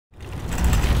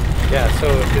Yeah, so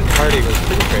his party was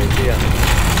pretty crazy. Yeah.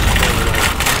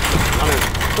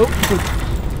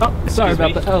 Oh, sorry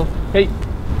about that. Oh, hey,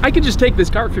 I could just take this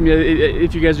cart from you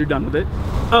if you guys are done with it.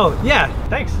 Oh, yeah,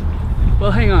 thanks.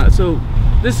 Well, hang on. So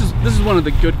this is one of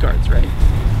the good carts, right?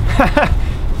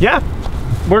 Yeah,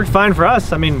 worked fine for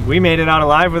us. I mean, we made it out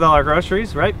alive with all our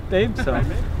groceries, right, babe? So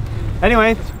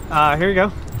anyway, here you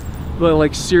go. But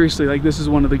like seriously, like this is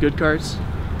one of the good carts.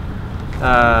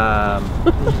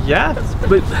 Yeah.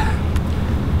 But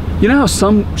you know how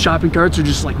some shopping carts are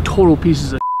just like total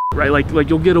pieces of right? Like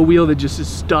you'll get a wheel that just is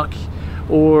stuck,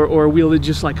 or a wheel that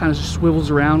just like kind of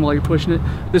swivels around while you're pushing it.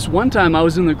 This one time I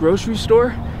was in the grocery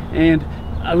store and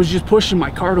I was just pushing my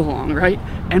cart along, right?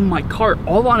 And my cart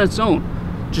all on its own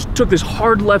just took this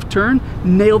hard left turn,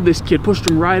 nailed this kid, pushed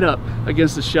him right up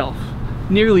against the shelf.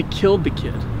 Nearly killed the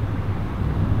kid.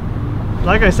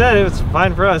 Like I said, it was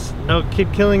fine for us. No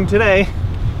kid killing today.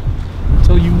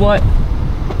 Tell you what,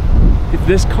 if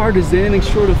this cart is anything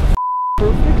short of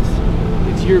perfect,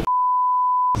 it's your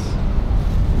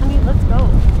Honey, let's go.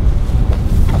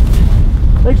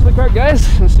 Thanks for the cart, guys.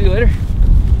 I'll see you later.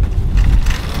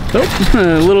 Oh,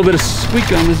 a little bit of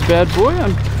squeak on this bad boy.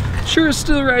 I'm sure it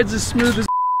still rides as smooth as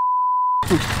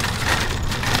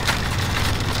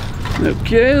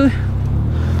okay.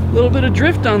 A little bit of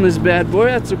drift on this bad boy.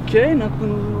 That's okay.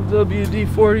 Nothing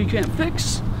WD-40 can't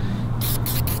fix.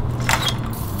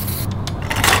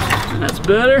 That's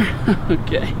better.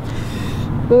 Okay.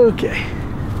 Okay.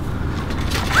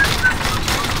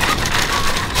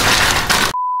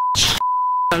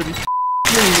 Gotta be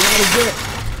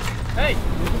hey!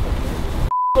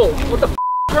 What the f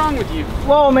is wrong with you?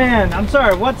 Whoa, man, I'm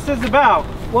sorry. What's this about?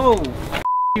 Whoa.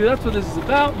 That's what this is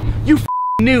about. You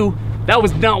knew that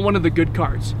was not one of the good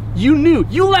cards. You knew.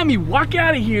 You let me walk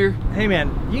out of here. Hey, man,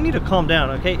 you need to calm down,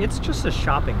 okay? It's just a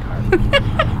shopping cart.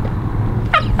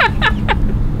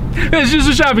 It's just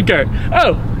a shopping cart.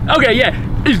 Oh, okay, yeah.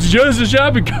 It's just a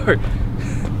shopping cart.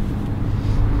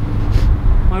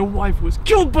 My wife was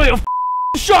killed by a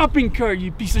shopping cart,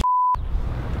 you piece of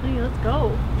Honey, let's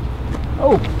go.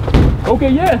 Oh, okay,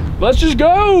 yeah. Let's just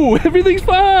go. Everything's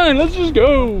fine. Let's just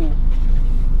go.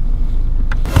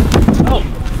 Oh,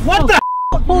 what the?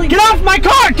 Get off my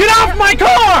car! Get off my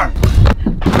car!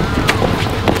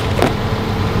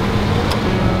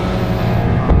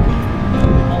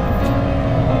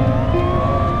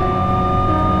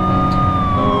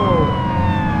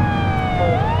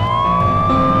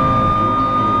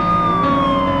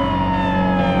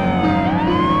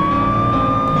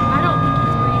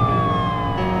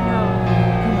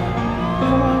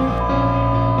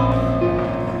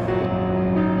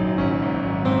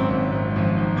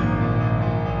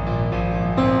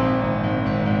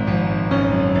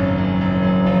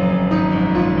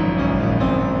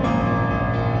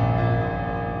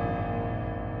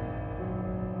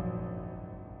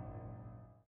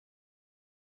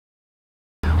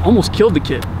 Almost killed the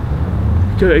kid.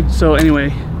 Good. So anyway,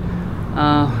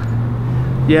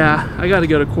 yeah, I got to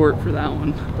go to court for that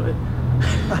one. But